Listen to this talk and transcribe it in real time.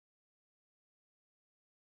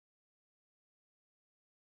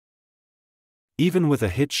Even with a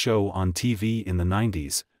hit show on TV in the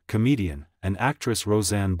 90s, comedian and actress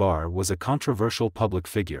Roseanne Barr was a controversial public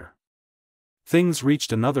figure. Things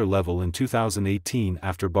reached another level in 2018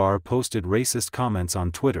 after Barr posted racist comments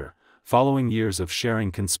on Twitter, following years of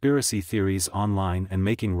sharing conspiracy theories online and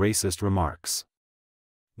making racist remarks.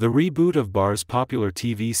 The reboot of Barr's popular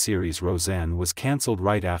TV series Roseanne was cancelled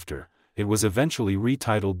right after. It was eventually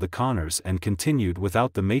retitled The Connors and continued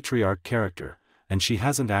without the matriarch character, and she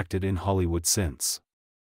hasn't acted in Hollywood since.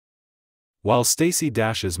 While Stacey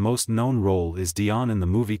Dash's most known role is Dion in the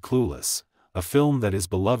movie Clueless, a film that is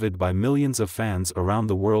beloved by millions of fans around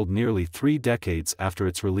the world nearly 3 decades after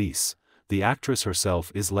its release, the actress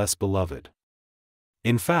herself is less beloved.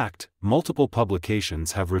 In fact, multiple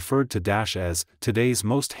publications have referred to Dash as today's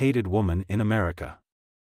most hated woman in America.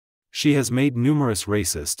 She has made numerous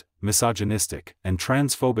racist, misogynistic, and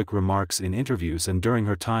transphobic remarks in interviews and during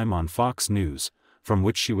her time on Fox News, from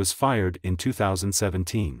which she was fired in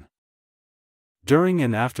 2017. During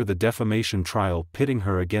and after the defamation trial pitting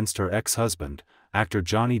her against her ex-husband, actor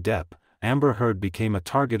Johnny Depp, Amber Heard became a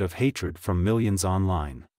target of hatred from millions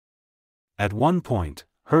online. At one point,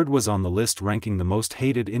 Heard was on the list ranking the most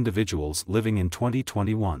hated individuals living in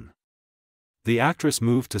 2021. The actress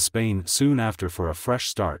moved to Spain soon after for a fresh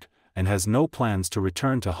start, and has no plans to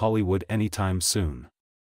return to Hollywood anytime soon.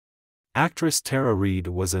 Actress Tara Reid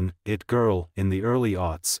was an it girl in the early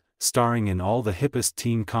aughts, starring in all the hippest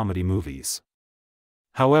teen comedy movies.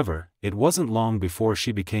 However, it wasn't long before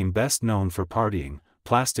she became best known for partying,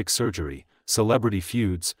 plastic surgery, celebrity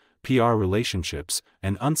feuds, PR relationships,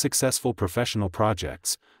 and unsuccessful professional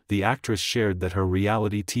projects. The actress shared that her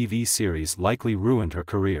reality TV series likely ruined her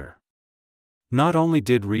career. Not only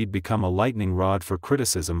did Reid become a lightning rod for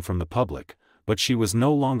criticism from the public, but she was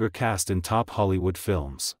no longer cast in top Hollywood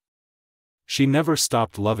films. She never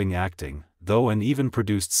stopped loving acting, though, and even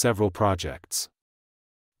produced several projects.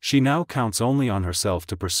 She now counts only on herself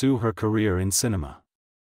to pursue her career in cinema.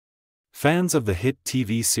 Fans of the hit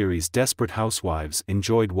TV series Desperate Housewives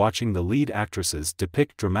enjoyed watching the lead actresses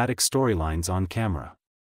depict dramatic storylines on camera.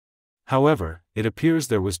 However, it appears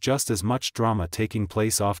there was just as much drama taking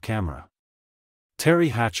place off-camera.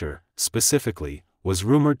 Teri Hatcher, specifically, was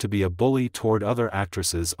rumored to be a bully toward other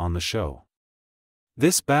actresses on the show.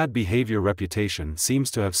 This bad behavior reputation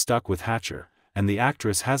seems to have stuck with Hatcher, and the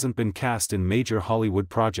actress hasn't been cast in major Hollywood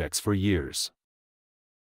projects for years.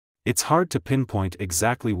 It's hard to pinpoint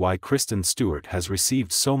exactly why Kristen Stewart has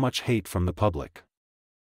received so much hate from the public.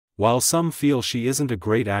 While some feel she isn't a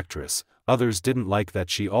great actress, others didn't like that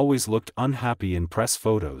she always looked unhappy in press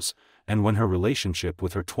photos, and when her relationship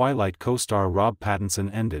with her Twilight co-star Rob Pattinson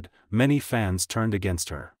ended, many fans turned against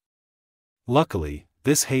her. Luckily,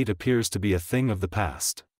 this hate appears to be a thing of the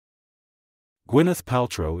past. Gwyneth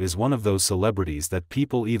Paltrow is one of those celebrities that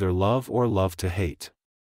people either love or love to hate.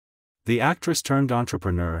 The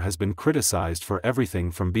actress-turned-entrepreneur has been criticized for everything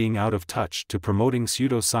from being out of touch to promoting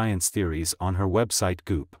pseudoscience theories on her website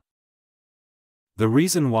Goop. The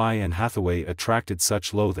reason why Anne Hathaway attracted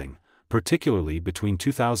such loathing, particularly between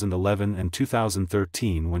 2011 and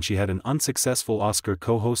 2013 when she had an unsuccessful Oscar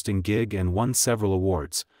co-hosting gig and won several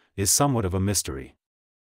awards, is somewhat of a mystery.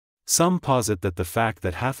 Some posit that the fact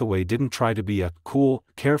that Hathaway didn't try to be a cool,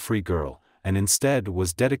 carefree girl, and instead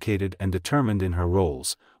was dedicated and determined in her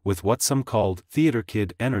roles, with what some called theater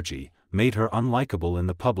kid energy, made her unlikable in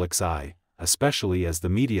the public's eye, especially as the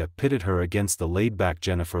media pitted her against the laid-back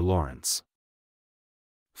Jennifer Lawrence.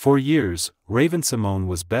 For years, Raven-Symoné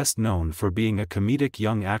was best known for being a comedic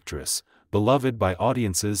young actress, beloved by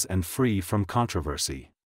audiences and free from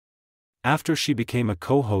controversy. After she became a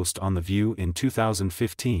co-host on The View in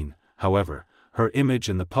 2015, however, her image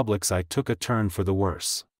in the public's eye took a turn for the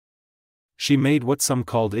worse. She made what some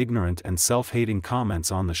called ignorant and self-hating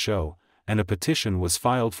comments on the show, and a petition was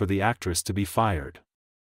filed for the actress to be fired.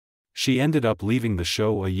 She ended up leaving the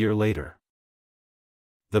show a year later.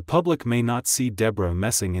 The public may not see Debra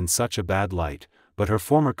Messing in such a bad light, but her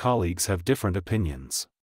former colleagues have different opinions.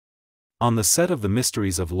 On the set of The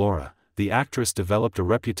Mysteries of Laura, the actress developed a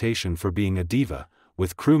reputation for being a diva,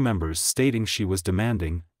 with crew members stating she was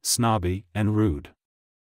demanding, snobby, and rude.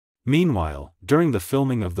 Meanwhile, during the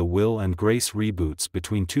filming of the Will and Grace reboots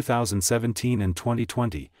between 2017 and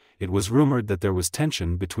 2020, it was rumored that there was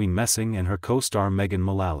tension between Messing and her co-star Meghan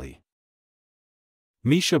Markle.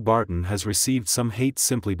 Mischa Barton has received some hate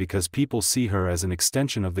simply because people see her as an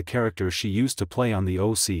extension of the character she used to play on The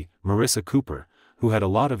OC, Marissa Cooper, who had a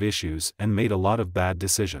lot of issues and made a lot of bad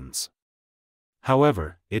decisions.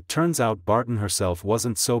 However, it turns out Barton herself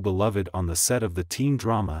wasn't so beloved on the set of the teen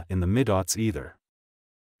drama in the mid-aughts either.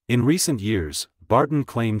 In recent years, Barton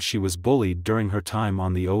claimed she was bullied during her time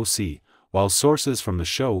on The OC, while sources from the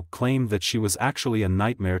show claimed that she was actually a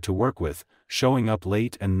nightmare to work with, showing up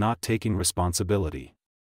late and not taking responsibility.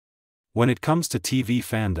 When it comes to TV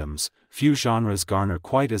fandoms, few genres garner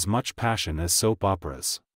quite as much passion as soap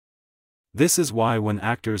operas. This is why when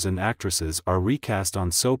actors and actresses are recast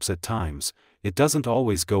on soaps at times, it doesn't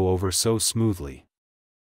always go over so smoothly.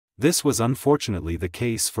 This was unfortunately the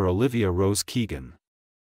case for Olivia Rose Keegan.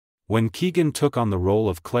 When Keegan took on the role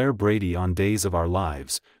of Claire Brady on Days of Our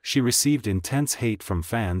Lives, she received intense hate from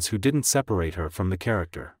fans who didn't separate her from the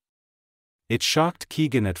character. It shocked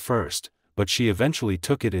Keegan at first, but she eventually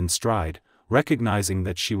took it in stride, recognizing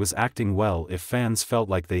that she was acting well if fans felt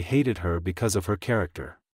like they hated her because of her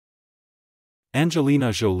character.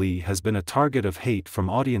 Angelina Jolie has been a target of hate from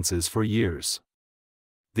audiences for years.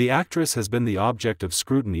 The actress has been the object of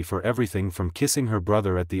scrutiny for everything from kissing her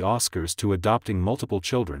brother at the Oscars to adopting multiple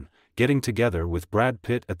children, getting together with Brad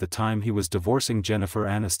Pitt at the time he was divorcing Jennifer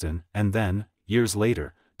Aniston, and then, years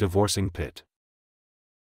later, divorcing Pitt.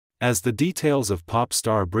 As the details of pop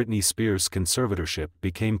star Britney Spears' conservatorship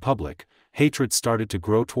became public, hatred started to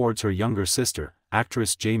grow towards her younger sister,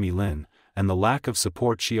 actress Jamie Lynn, and the lack of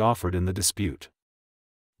support she offered in the dispute.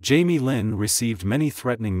 Jamie Lynn received many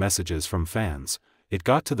threatening messages from fans. It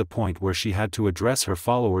got to the point where she had to address her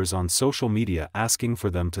followers on social media asking for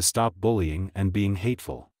them to stop bullying and being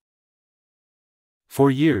hateful. For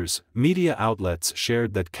years, media outlets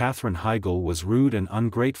shared that Katherine Heigl was rude and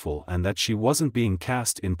ungrateful and that she wasn't being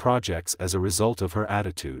cast in projects as a result of her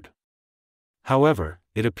attitude. However,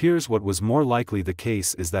 it appears what was more likely the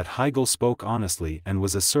case is that Heigl spoke honestly and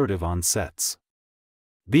was assertive on sets.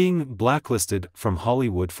 Being blacklisted from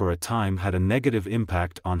Hollywood for a time had a negative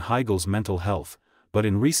impact on Heigl's mental health, but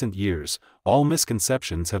in recent years, all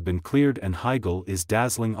misconceptions have been cleared and Heigl is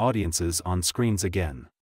dazzling audiences on screens again.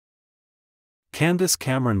 Candace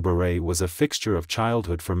Cameron Bure was a fixture of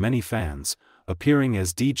childhood for many fans, appearing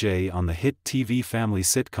as DJ on the hit TV family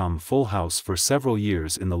sitcom Full House for several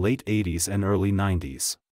years in the late 80s and early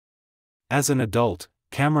 90s. As an adult,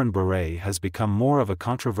 Cameron Bure has become more of a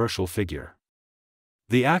controversial figure.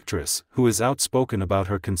 The actress, who is outspoken about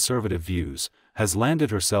her conservative views, has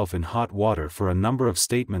landed herself in hot water for a number of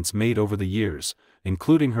statements made over the years,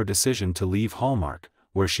 including her decision to leave Hallmark,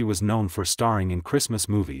 where she was known for starring in Christmas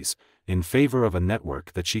movies, in favor of a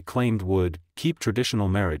network that she claimed would keep traditional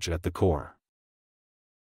marriage at the core.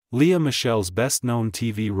 Lea Michele's best-known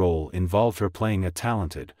TV role involved her playing a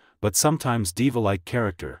talented, but sometimes diva-like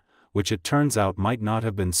character, which it turns out might not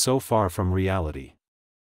have been so far from reality.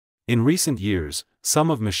 In recent years,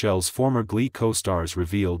 some of Michele's former Glee co-stars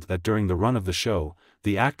revealed that during the run of the show,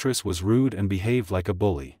 the actress was rude and behaved like a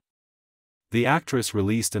bully. The actress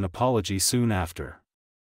released an apology soon after.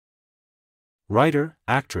 Writer,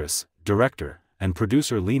 actress, director, and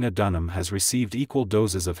producer Lena Dunham has received equal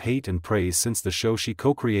doses of hate and praise since the show she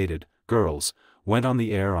co-created, Girls, went on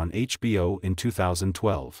the air on HBO in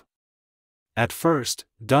 2012. At first,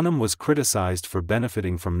 Dunham was criticized for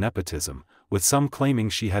benefiting from nepotism, with some claiming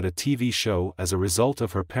she had a TV show as a result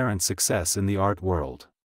of her parents' success in the art world.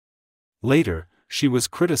 Later, she was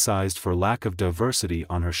criticized for lack of diversity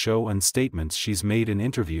on her show and statements she's made in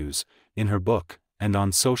interviews, in her book, and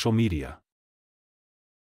on social media.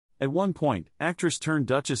 At one point,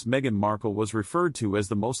 actress-turned-Duchess Meghan Markle was referred to as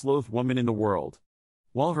the most loathed woman in the world.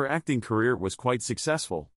 While her acting career was quite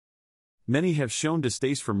successful, many have shown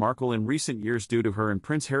distaste for Markle in recent years due to her and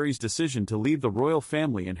Prince Harry's decision to leave the royal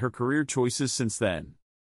family and her career choices since then.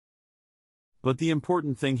 But the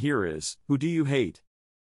important thing here is, who do you hate?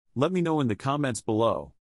 Let me know in the comments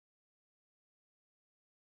below.